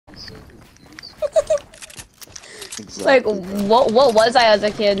Exactly. Like, what was I as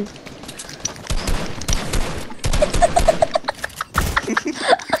a kid?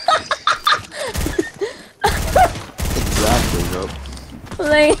 Exactly, bro.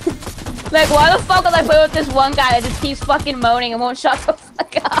 Like, why the fuck would I play with this one guy that just keeps fucking moaning and won't shut the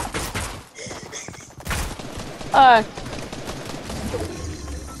fuck up?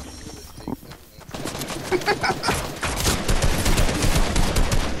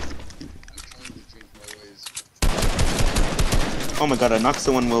 Oh my god, I knocked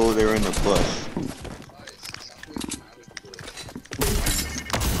someone while they were in the bush.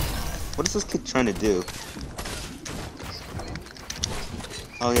 What is this kid trying to do?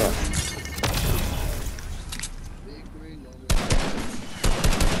 Oh yeah.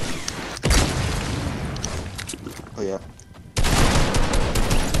 Oh yeah.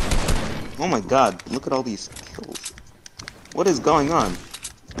 Oh my god, look at all these kills. What is going on?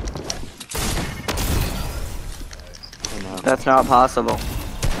 That's not possible.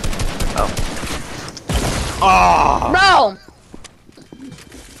 Oh. Oh! Bro!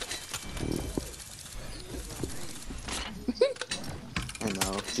 I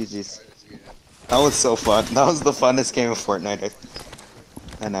know, GG's. That was so fun. That was the funnest game of Fortnite.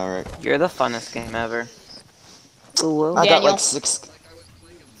 I know, right? You're the funnest game ever. Ooh, I got Daniel. like 6.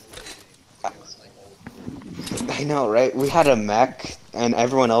 I know, right? We had a mech, and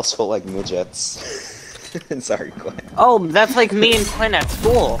everyone else felt like midgets. Sorry, Quinn. oh, that's like me and Quinn at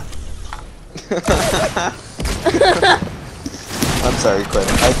school. I'm sorry, Quinn.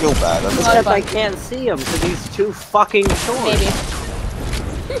 I feel bad. I'm sorry. Because I can't see him because he's too fucking short. Maybe.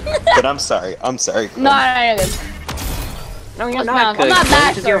 But I'm sorry. I'm sorry, Quinn. No, you're good. No, you're No, not I'm good. not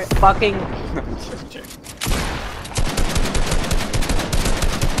that Because you're short. fucking.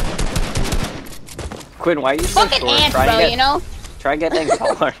 Quinn, why are you so Fucking short? ants, bro, you know? Try getting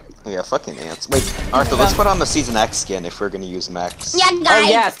taller. Oh, yeah, fucking ants. Wait, Arthur, let's put on the Season X skin if we're gonna use mechs. Yeah, Oh guys.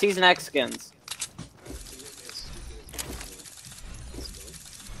 yeah, Season X skins.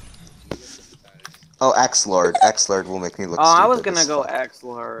 Oh, X-Lord. X-Lord will make me look Oh, stupid. I was gonna as go fuck.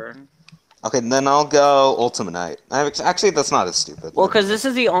 X-Lord. Okay, then I'll go Ultimate Knight. Actually, that's not as stupid. Well, because this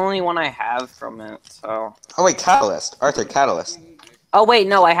is the only one I have from it, so. Oh, wait, Catalyst. Arthur, Catalyst. Oh wait,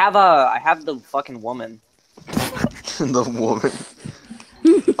 no, I have the fucking woman. The woman.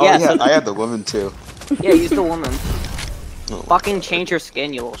 Oh, Yeah, yeah, so- I had the woman, too. Yeah, use the woman. Oh, Fucking change your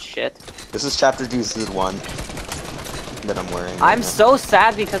skin, you little shit. This is Chapter 2, Season 1 that I'm wearing. right I'm now. so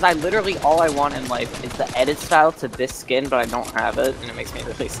sad because I literally all I want in life is the edit style to this skin, but I don't have it, and it makes me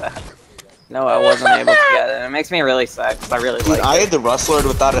really sad. No, I wasn't able to get it. It makes me really sad because I really Dude, like I it. had the Rustlord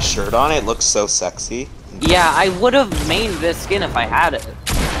without a shirt on. It looks so sexy. Yeah, I would have mained this skin if I had it.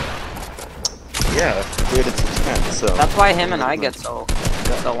 Yeah, dude, it's a 10, so... That's why him and I get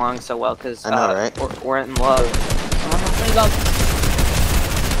along so well, because I know, right? we're in love.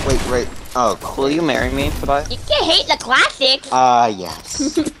 Wait. Oh, cool. Will you marry me, Tobias? You can't hate the classics.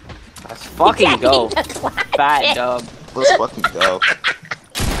 Yes. Let's fucking You go. can't hate the classics. Fat dub. Let's fucking go.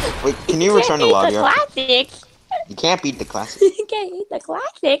 Wait, can you return to You lobby? can't hate the classics. You can't beat the classic. You can't hate the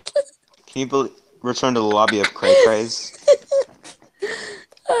classics. Can you return to the lobby of Cray Crays?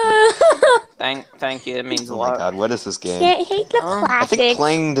 Thank you, it means a Oh my lot. god, what is this game? Can't hate the I think classics.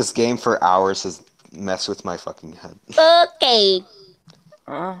 playing this game for hours has messed with my fucking head. Okay.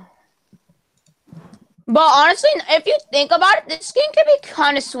 Uh, But honestly, if you think about it, this skin could be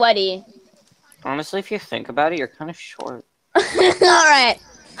kind of sweaty. honestly, if you think about it, you're kind of short. Alright.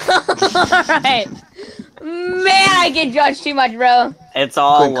 Alright. Man, I get judged too much, bro. It's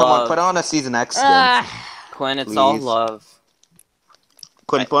all Quinn, come on, love. put on a Season X skin. Quinn, it's all please. love.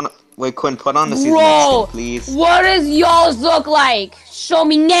 Quinn, Quinn, put on the Season Bro, X skin, please. what does y'all's look like? Show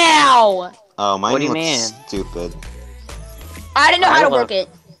me now. Oh, mine What do you looks mean? stupid. I didn't know how to love- work it.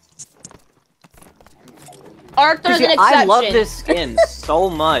 Arthur's an See, exception. I love this skin so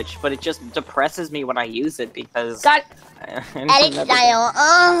much, but it just depresses me when I use it because. Got I edit never-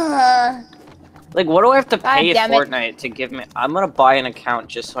 style. Like, what do I have to pay damn it. Fortnite to give me? I'm gonna buy an account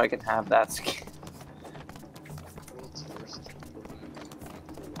just so I can have that skin.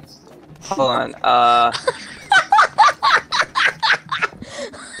 Hold on.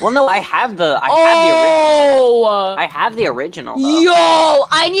 Well, no, I have the. I have the original. Though. Yo,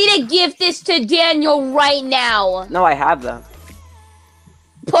 I need to give this to Daniel right now. No, I have them.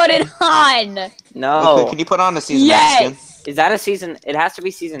 Put it on. No. Can you put on a Season X skin? Yes. Is that a season? It has to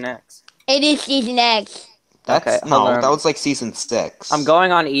be season X. It is season X. That's, Okay, no, hold on. that was like Season 6. I'm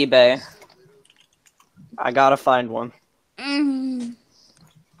going on eBay. I gotta find one. Mm.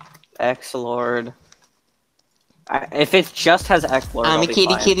 X Lord. If it just has X Lord, I'm I'll a be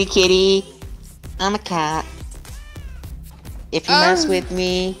kitty, fine. kitty, kitty. I'm a cat. If you mess with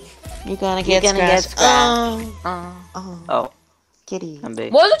me, you're gonna get scratched. Oh, Kitty. I'm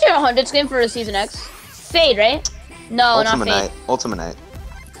big. What was the tier 100 skin for Season X? Fade, right? No, not Fade. Ultimate Night.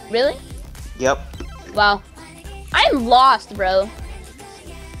 Really? Yep. Wow. I'm lost, bro.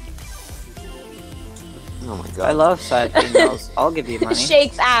 Oh my I god. love sad females. I'll give you money.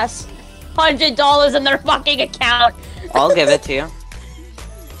 Shake's ass. $100 in their fucking account. I'll give it to you.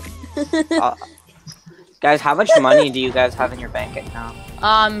 Guys, how much money do you guys have in your bank account?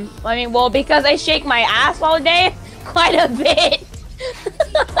 I mean, well, because I shake my ass all day, quite a bit.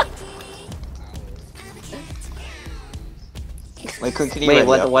 Wait, can you Wait,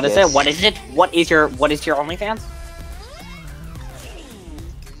 ready up? what is Yes. it? What is it? What is your OnlyFans?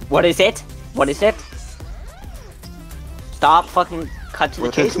 What is it? What is it? Stop fucking cut to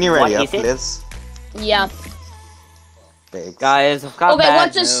the chase. Can you What ready up, is it? Liz? Yeah. Thanks. Guys, I've got Okay, bad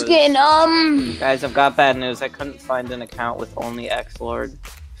what's a news. skin? Guys, I've got bad news. I couldn't find an account with only X-Lord.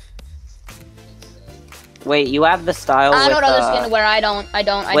 Wait, you have the style I with, don't know the skin where I don't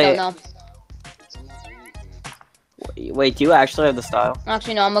know. Wait, do you actually have the style?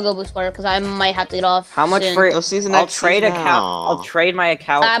 Actually, no, I'm gonna go boost player because I might have to get off. How much soon. for? Oh, season I'll X trade season account. now. I'll trade my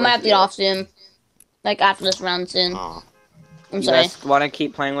account. I might with have to get you. off soon. Like after this round soon. Aw. I'm You sorry. guys want to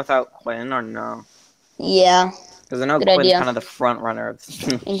keep playing without Quinn or no? Yeah, Because I know Good Quinn's idea. kind of the front runner of this.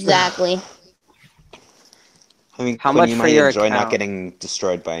 exactly. I mean, How Quinn, much you for might your enjoy not account? getting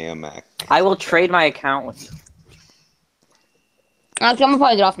destroyed by a Mac. I will trade my account with you. Actually, I'm gonna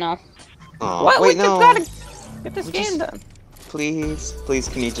probably get off now. Aw, What? wait, We no. gotta get this We game just- done Please,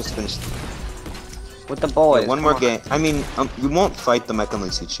 can you just finish? with the boys. One more come on. game. I mean, you won't fight the Mech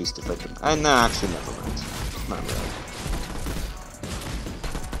unless you choose to fight them. No, actually, never mind. Not really.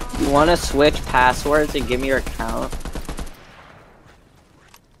 You want to switch passwords and give me your account?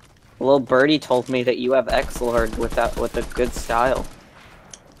 Little birdie told me that you have X-Lord with a good style.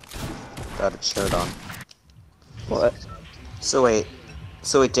 Got a shirt on. What? So wait,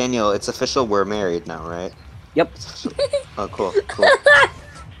 Daniel, it's official. We're married now, right? Yep. Oh, cool.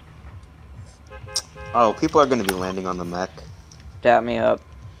 Oh, people are gonna be landing on the Mech. Dap me up.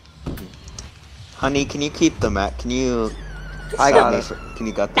 Honey, can you keep the Mech? Can you? I got it. Can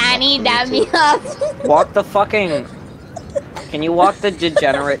you got the Danny, Mech for me damn me too? up. Walk the fucking. Can you walk the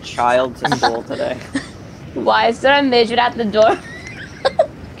degenerate child to school today? Why is there a midget at the door?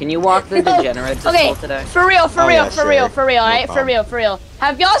 Can you walk the degenerate to Okay, school today? for real, Oh, yeah, sure. real, No alright? For problem. real.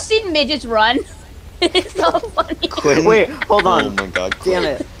 Have y'all seen midgets run? It's so funny. Quinn? Wait, hold on. Oh my god, Damn Quinn.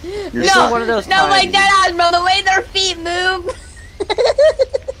 it. You're This so- is one of those No, times. like that, bro. The way their feet move.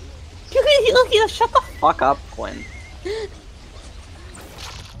 You shut the fuck up, Quinn.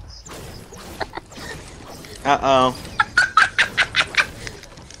 Uh-oh.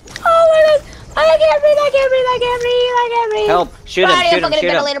 Oh my god. I can't breathe. Help! Shoot him! Friday, Shoot I'm him! fucking Shoot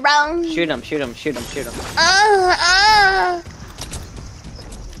him! ventilator, bro. Shoot him!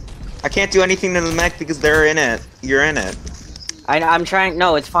 I can't do anything to the Mech because they're in it. You're in it. I'm trying.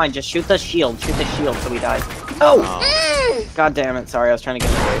 No, it's fine. Just shoot the shield. Shoot the shield so he dies. Oh! Oh. God damn it! Sorry, I was trying to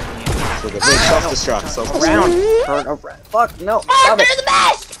get away from you. So good. Wait, self-destruct. Around. Self-destruct. Turn around. Fuck no! Oh, Stop they're it! the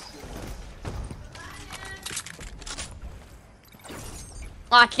best.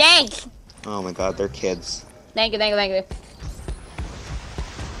 Aw, thanks. Oh my god, they're kids. Thank you.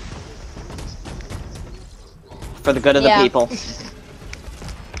 For the good of the Yeah. people.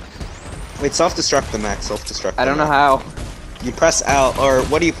 Wait, self-destruct the Mech. Self-destruct. I don't the know Mech. how. You press L, or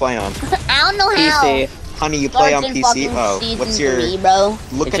what do you play on? I don't know how. PC. Honey, you play on Starts in PC? fucking Oh, season what's your... 3, bro.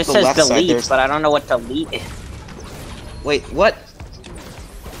 Look It at just the says left side, delete, there's... but I don't know what delete is. Wait, what?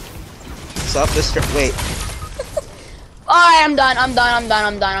 Self-destruct, wait. Alright, I'm done.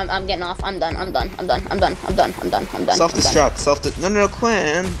 I'm getting off. I'm done. Self-destruct, no,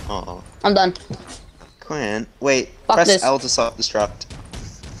 Quinn. Oh, I'm done. Quinn. Wait, Fuck press this. L to self-destruct.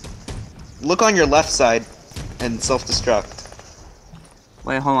 Look on your left side and self-destruct.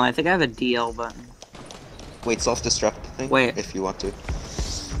 Wait, hold on. I think I have a DL button. Wait, self-destruct thing? Wait. If you want to.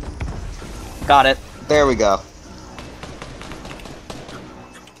 Got it. There we go.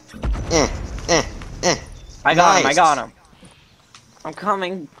 I got him. I Nice. got him. I'm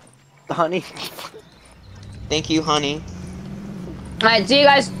coming, honey. Thank you, honey. Alright, see you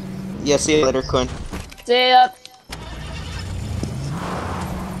guys. Yeah, see you later, Quinn. See ya.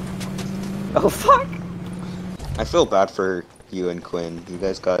 Oh fuck. I feel bad for you and Quinn. You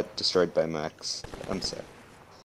guys got destroyed by Max. I'm sad.